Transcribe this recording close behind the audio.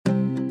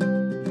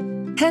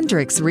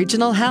Hendricks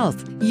Regional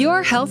Health,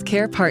 your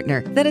healthcare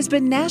partner that has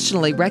been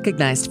nationally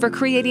recognized for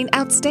creating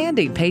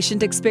outstanding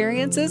patient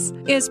experiences,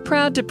 is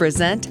proud to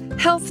present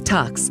Health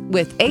Talks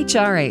with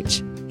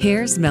HRH.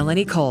 Here's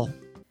Melanie Cole.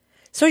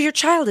 So your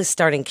child is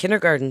starting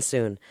kindergarten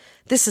soon.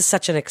 This is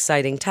such an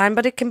exciting time,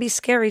 but it can be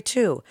scary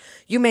too.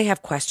 You may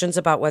have questions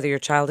about whether your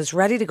child is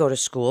ready to go to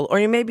school, or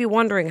you may be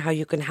wondering how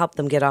you can help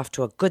them get off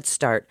to a good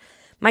start.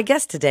 My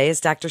guest today is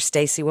Dr.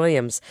 Stacy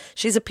Williams.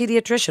 She's a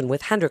pediatrician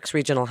with Hendricks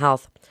Regional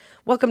Health.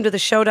 Welcome to the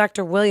show,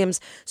 Dr.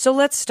 Williams. So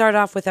let's start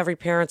off with every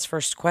parent's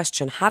first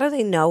question. How do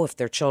they know if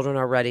their children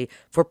are ready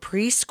for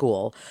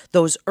preschool,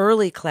 those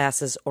early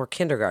classes, or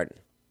kindergarten?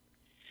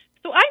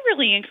 So I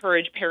really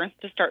encourage parents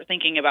to start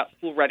thinking about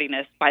school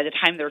readiness by the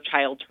time their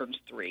child turns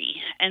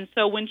 3. And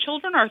so when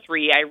children are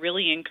 3, I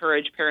really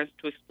encourage parents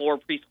to explore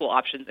preschool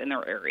options in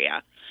their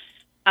area.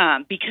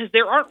 Because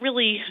there aren't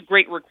really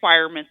great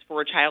requirements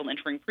for a child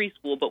entering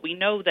preschool, but we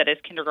know that as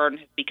kindergarten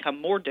has become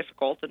more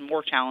difficult and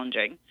more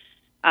challenging,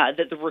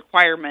 that the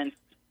requirements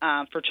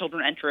for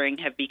children entering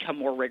have become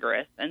more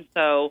rigorous. And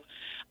so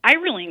I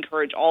really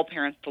encourage all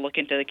parents to look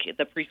into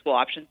the preschool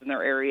options in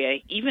their area,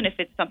 even if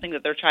it's something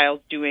that their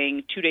child's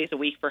doing 2 days a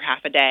week for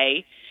half a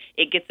day.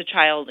 It gets the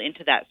child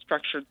into that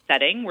structured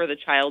setting where the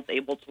child's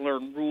able to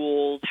learn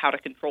rules, how to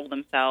control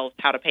themselves,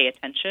 how to pay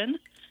attention,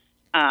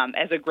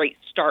 as a great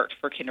start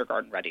for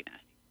kindergarten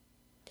readiness.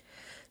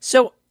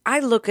 So I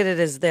look at it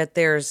as that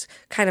there's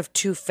kind of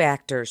two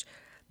factors.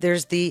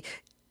 There's the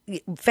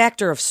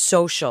factor of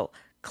social,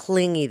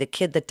 clingy, the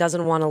kid that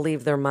doesn't want to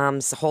leave their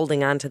mom's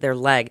holding on to their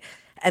leg.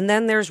 And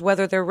then there's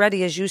whether they're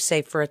ready, as you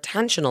say, for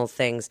attentional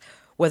things,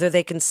 whether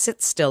they can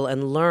sit still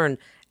and learn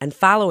and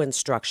follow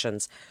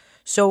instructions.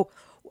 So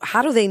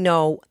how do they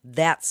know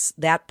that's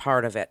that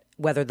part of it,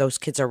 whether those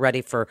kids are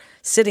ready for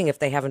sitting if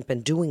they haven't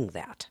been doing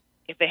that?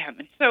 If they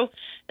haven't. So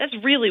that's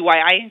really why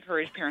I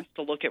encourage parents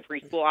to look at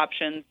preschool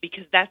options,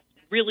 because that's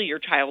really your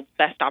child's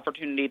best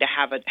opportunity to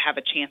have a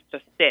chance to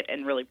sit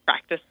and really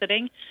practice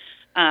sitting.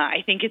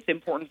 I think it's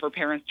important for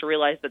parents to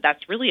realize that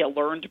that's really a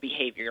learned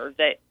behavior,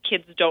 that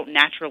kids don't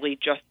naturally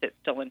just sit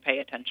still and pay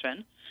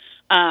attention.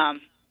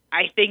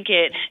 I think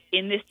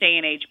in this day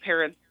and age,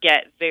 parents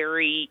get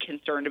very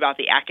concerned about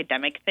the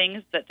academic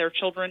things that their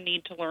children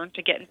need to learn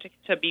to get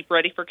to be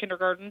ready for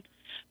kindergarten,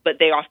 but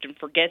they often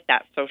forget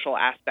that social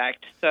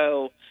aspect.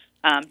 So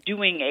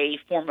doing a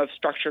form of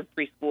structured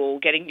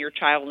preschool, getting your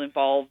child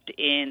involved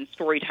in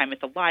story time at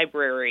the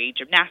library,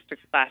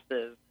 gymnastics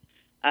classes,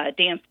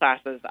 dance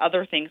classes,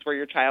 other things where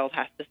your child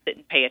has to sit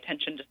and pay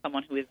attention to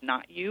someone who is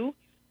not you,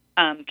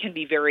 can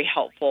be very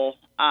helpful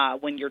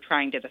when you're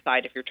trying to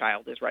decide if your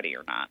child is ready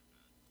or not.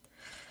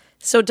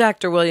 So,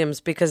 Dr. Williams,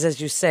 because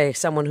as you say,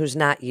 someone who's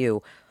not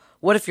you,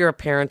 what if you're a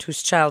parent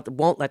whose child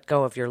won't let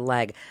go of your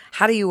leg?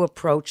 How do you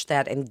approach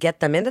that and get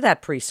them into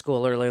that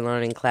preschool early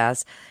learning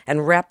class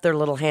and wrap their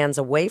little hands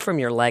away from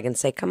your leg and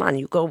say, come on,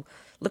 you go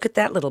look at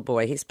that little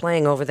boy. He's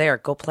playing over there.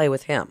 Go play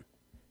with him.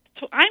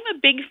 So I'm a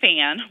big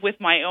fan with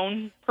my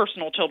own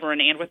personal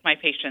children and with my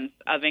patients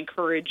of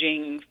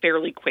encouraging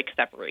fairly quick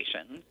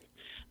separations.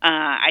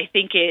 I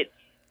think it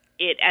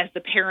as the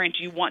parent,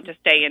 you want to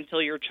stay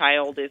until your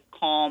child is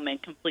calm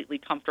and completely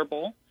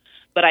comfortable.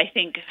 But I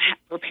think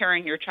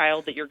preparing your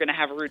child that you're going to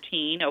have a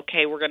routine,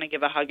 okay, we're going to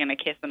give a hug and a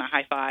kiss and a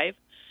high five,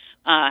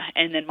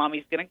 and then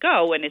mommy's going to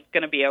go and it's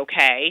going to be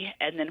okay,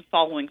 and then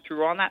following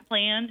through on that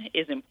plan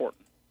is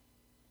important.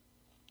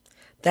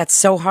 That's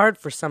so hard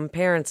for some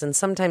parents, and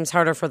sometimes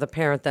harder for the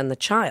parent than the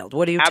child.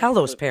 What do you tell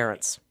those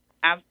parents?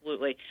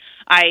 Absolutely.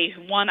 I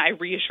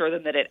reassure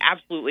them that it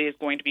absolutely is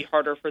going to be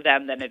harder for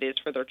them than it is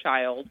for their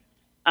child.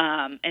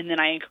 And then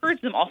I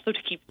encourage them also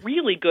to keep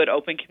really good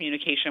open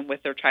communication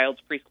with their child's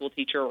preschool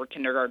teacher or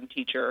kindergarten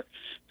teacher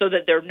so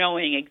that they're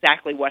knowing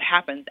exactly what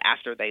happens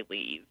after they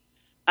leave.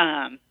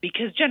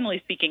 Because generally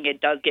speaking, it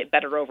does get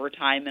better over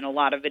time, and a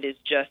lot of it is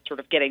just sort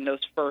of getting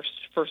those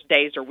first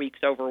days or weeks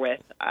over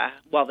with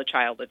while the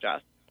child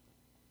adjusts.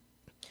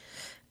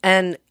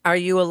 And are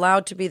you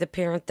allowed to be the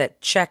parent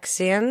that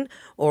checks in,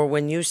 or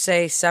when you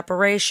say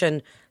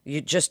separation,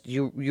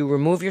 you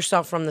remove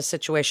yourself from the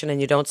situation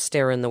and you don't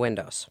stare in the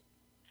windows?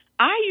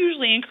 I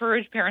usually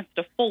encourage parents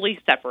to fully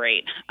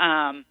separate.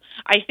 I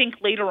think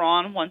later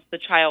on, once the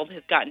child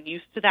has gotten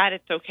used to that,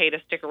 it's okay to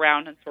stick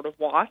around and sort of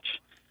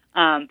watch.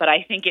 But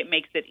I think it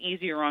makes it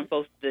easier on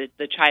both the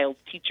child's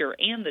teacher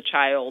and the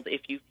child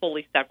if you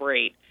fully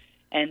separate,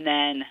 and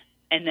then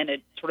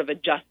it sort of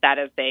adjusts that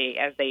as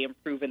they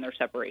improve in their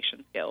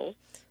separation skills.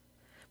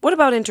 What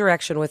about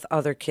interaction with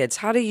other kids?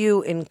 How do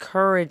you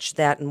encourage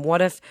that? And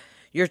what if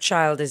your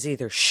child is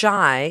either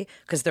shy,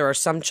 because there are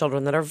some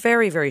children that are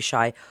very, very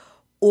shy,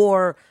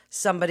 or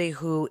somebody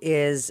who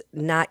is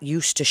not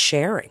used to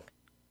sharing?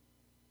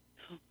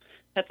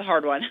 That's a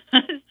hard one.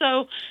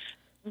 So,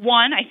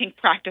 one, I think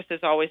practice is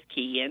always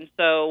key. And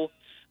so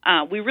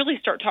we really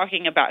start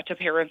talking to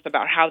parents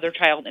about how their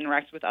child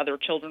interacts with other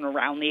children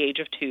around the age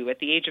of 2. At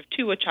the age of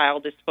 2, a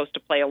child is supposed to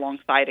play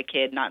alongside a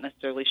kid, not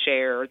necessarily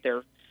share.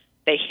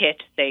 They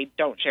hit, they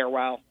don't share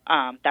well.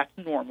 That's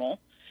normal.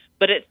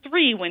 But at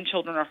 3, when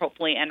children are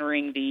hopefully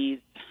entering these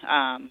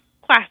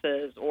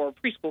classes or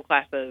preschool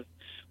classes,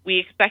 we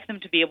expect them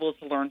to be able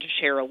to learn to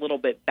share a little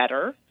bit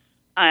better.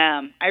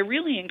 I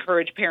really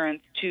encourage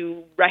parents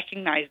to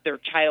recognize their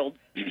child's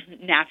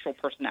natural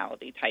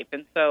personality type.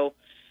 And so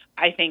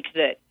I think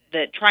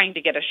that trying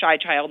to get a shy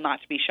child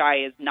not to be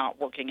shy is not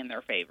working in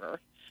their favor.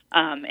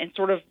 And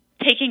sort of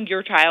taking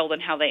your child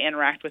and how they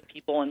interact with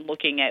people and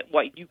looking at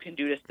what you can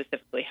do to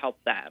specifically help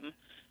them.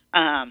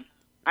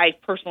 I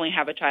personally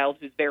have a child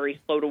who's very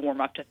slow to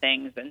warm up to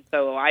things, and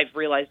so I've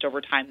realized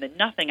over time that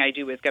nothing I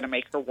do is going to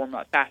make her warm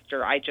up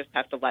faster. I just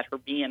have to let her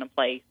be in a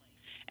place,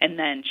 and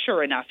then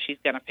sure enough, she's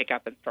going to pick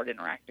up and start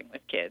interacting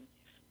with kids.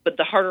 But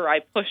the harder I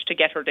push to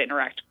get her to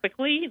interact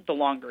quickly, the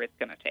longer it's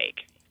going to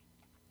take.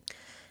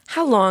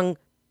 How long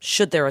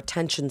should their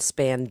attention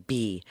span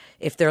be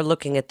if they're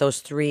looking at those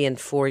 3- and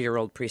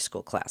 4-year-old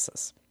preschool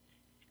classes?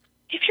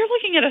 If you're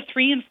looking at a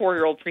 3- and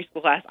 4-year-old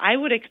preschool class, I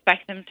would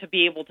expect them to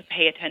be able to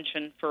pay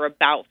attention for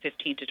about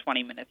 15 to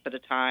 20 minutes at a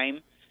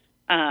time.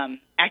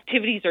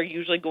 Activities are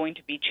usually going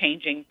to be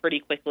changing pretty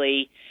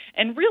quickly.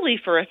 And really,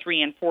 for a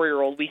 3- and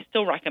 4-year-old, we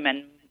still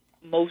recommend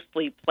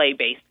mostly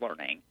play-based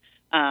learning.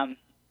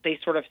 They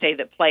sort of say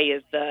that play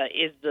is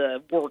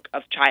the work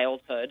of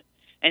childhood.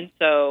 And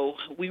so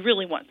we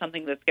really want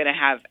something that's going to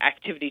have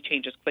activity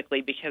changes quickly,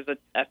 because a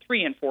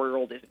 3- and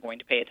 4-year-old isn't going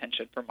to pay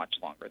attention for much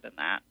longer than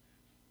that.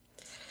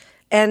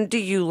 And do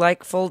you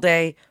like full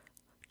day,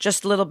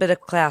 just a little bit of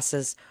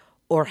classes,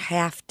 or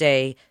half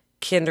day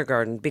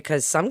kindergarten?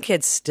 Because some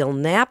kids still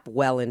nap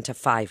well into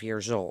 5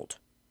 years old.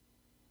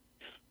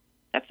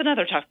 That's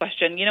another tough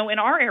question. You know, in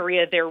our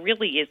area, there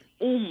really is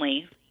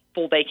only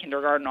full day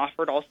kindergarten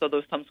offered. Also,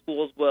 though some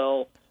schools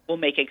will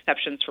make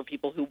exceptions for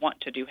people who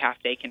want to do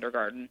half day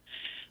kindergarten.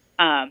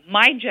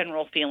 My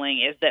general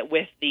feeling is that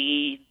with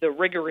the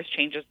rigorous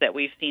changes that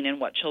we've seen in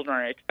what children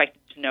are expected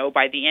to know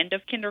by the end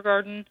of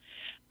kindergarten,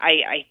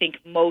 I think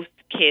most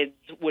kids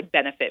would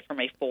benefit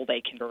from a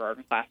full-day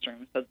kindergarten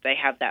classroom, so that they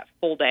have that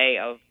full day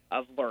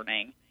of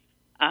learning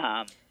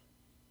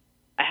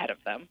ahead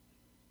of them.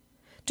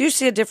 Do you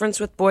see a difference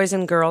with boys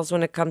and girls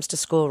when it comes to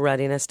school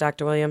readiness,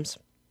 Dr. Williams?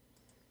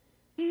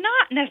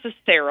 Not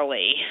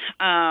necessarily.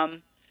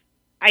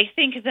 I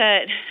think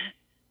that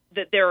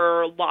there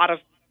are a lot of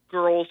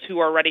girls who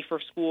are ready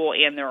for school,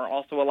 and there are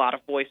also a lot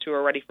of boys who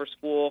are ready for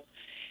school.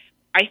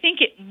 I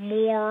think it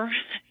more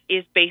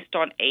is based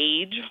on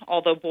age,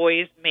 although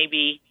boys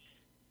maybe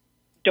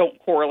don't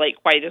correlate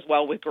quite as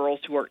well with girls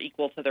who are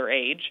equal to their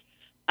age.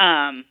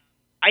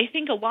 I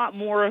think a lot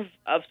more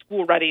of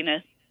school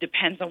readiness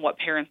depends on what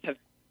parents have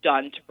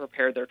done to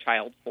prepare their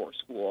child for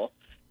school.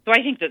 So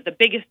I think that the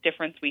biggest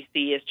difference we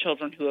see is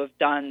children who have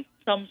done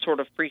some sort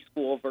of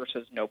preschool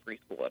versus no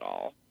preschool at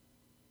all.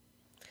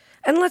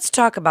 And let's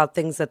talk about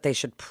things that they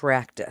should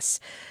practice,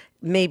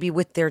 maybe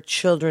with their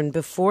children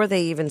before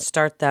they even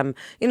start them.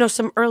 You know,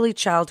 some early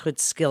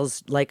childhood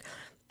skills like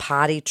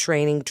potty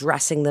training,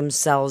 dressing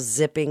themselves,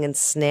 zipping and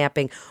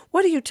snapping.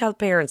 What do you tell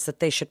parents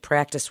that they should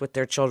practice with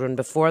their children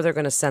before they're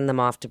going to send them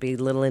off to be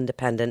little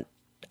independent,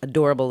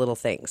 adorable little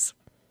things?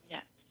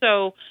 Yeah.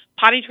 So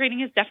potty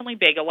training is definitely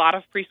big. A lot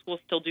of preschools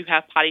still do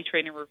have potty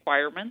training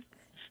requirements.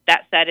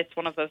 That said, it's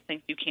one of those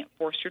things you can't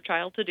force your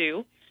child to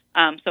do.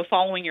 So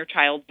following your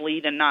child's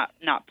lead and not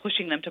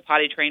pushing them to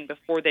potty train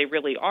before they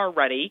really are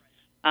ready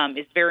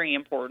is very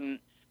important.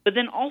 But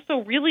then also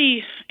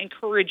really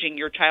encouraging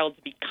your child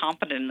to be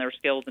confident in their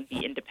skills and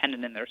be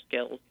independent in their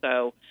skills.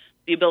 So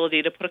the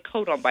ability to put a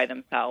coat on by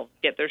themselves,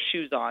 get their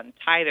shoes on,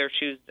 tie their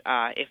shoes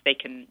if they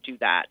can do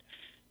that.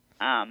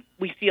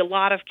 We see a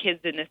lot of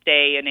kids in this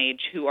day and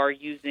age who are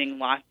using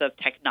lots of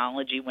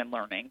technology when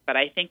learning. But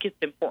I think it's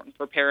important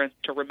for parents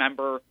to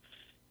remember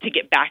to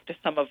get back to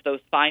some of those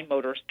fine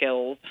motor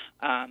skills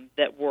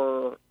that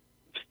we're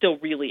still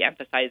really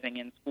emphasizing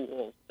in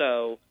schools.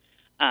 So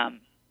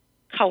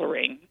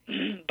coloring.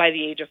 By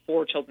the age of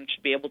 4, children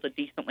should be able to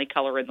decently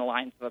color in the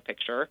lines of a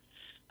picture.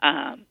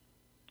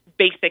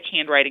 Basic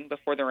handwriting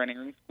before they're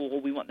entering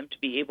school. We want them to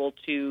be able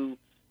to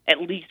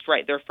at least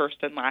write their first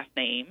and last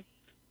name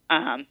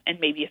and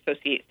maybe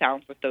associate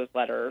sounds with those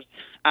letters.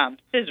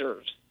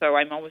 Scissors. So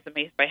I'm always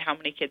amazed by how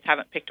many kids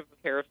haven't picked up a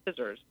pair of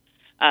scissors.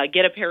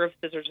 Get a pair of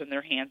scissors in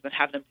their hands and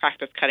have them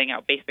practice cutting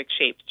out basic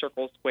shapes,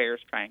 circles,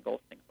 squares, triangles,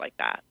 things like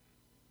that.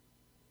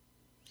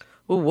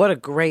 Well, what a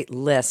great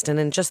list. And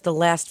in just the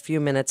last few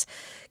minutes,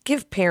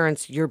 give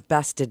parents your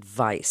best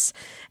advice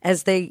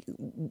as they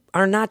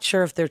are not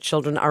sure if their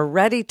children are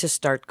ready to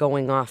start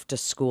going off to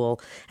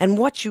school, and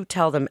what you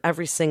tell them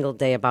every single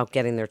day about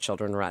getting their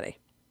children ready.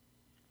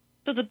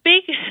 So the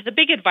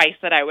big advice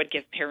that I would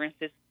give parents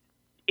is,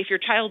 if your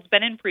child's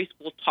been in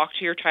preschool, talk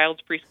to your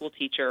child's preschool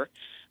teacher.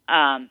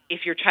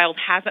 If your child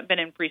hasn't been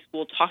in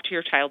preschool, talk to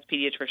your child's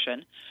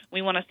pediatrician.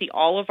 We want to see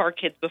all of our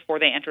kids before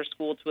they enter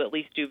school to at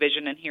least do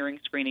vision and hearing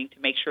screening to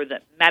make sure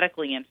that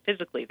medically and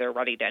physically they're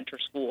ready to enter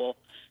school.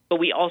 But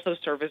we also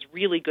serve as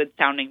really good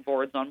sounding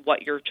boards on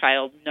what your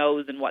child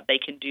knows and what they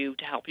can do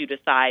to help you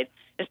decide,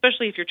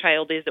 especially if your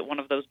child is at one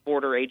of those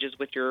border ages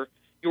with your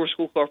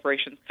school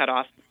corporation's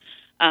cutoff,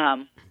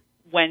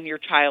 when your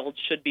child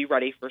should be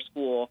ready for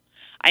school.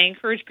 I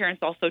encourage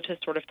parents also to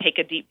sort of take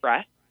a deep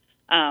breath.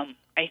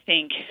 I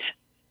think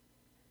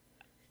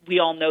we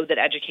all know that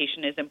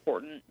education is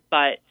important,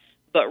 but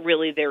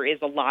really there is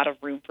a lot of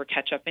room for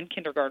catch-up in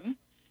kindergarten.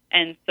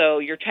 And so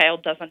your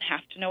child doesn't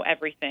have to know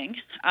everything,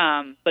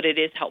 but it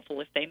is helpful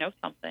if they know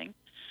something.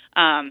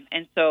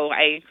 And so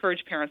I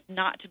encourage parents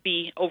not to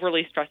be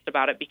overly stressed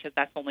about it, because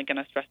that's only going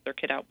to stress their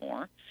kid out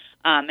more,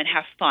 and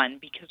have fun,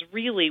 because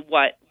really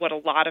what a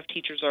lot of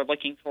teachers are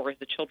looking for is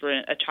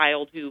a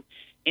child who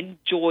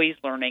enjoys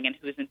learning and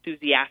who is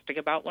enthusiastic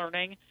about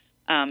learning,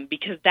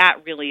 because that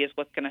really is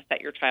what's going to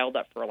set your child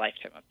up for a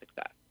lifetime of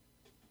success.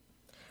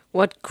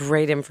 What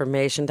great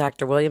information,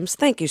 Dr. Williams.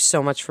 Thank you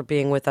so much for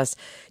being with us.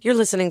 You're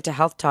listening to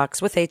Health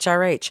Talks with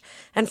HRH.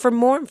 And for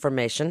more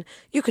information,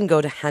 you can go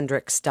to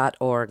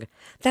hendricks.org.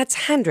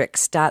 That's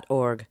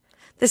hendricks.org.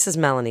 This is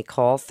Melanie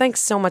Cole.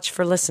 Thanks so much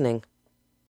for listening.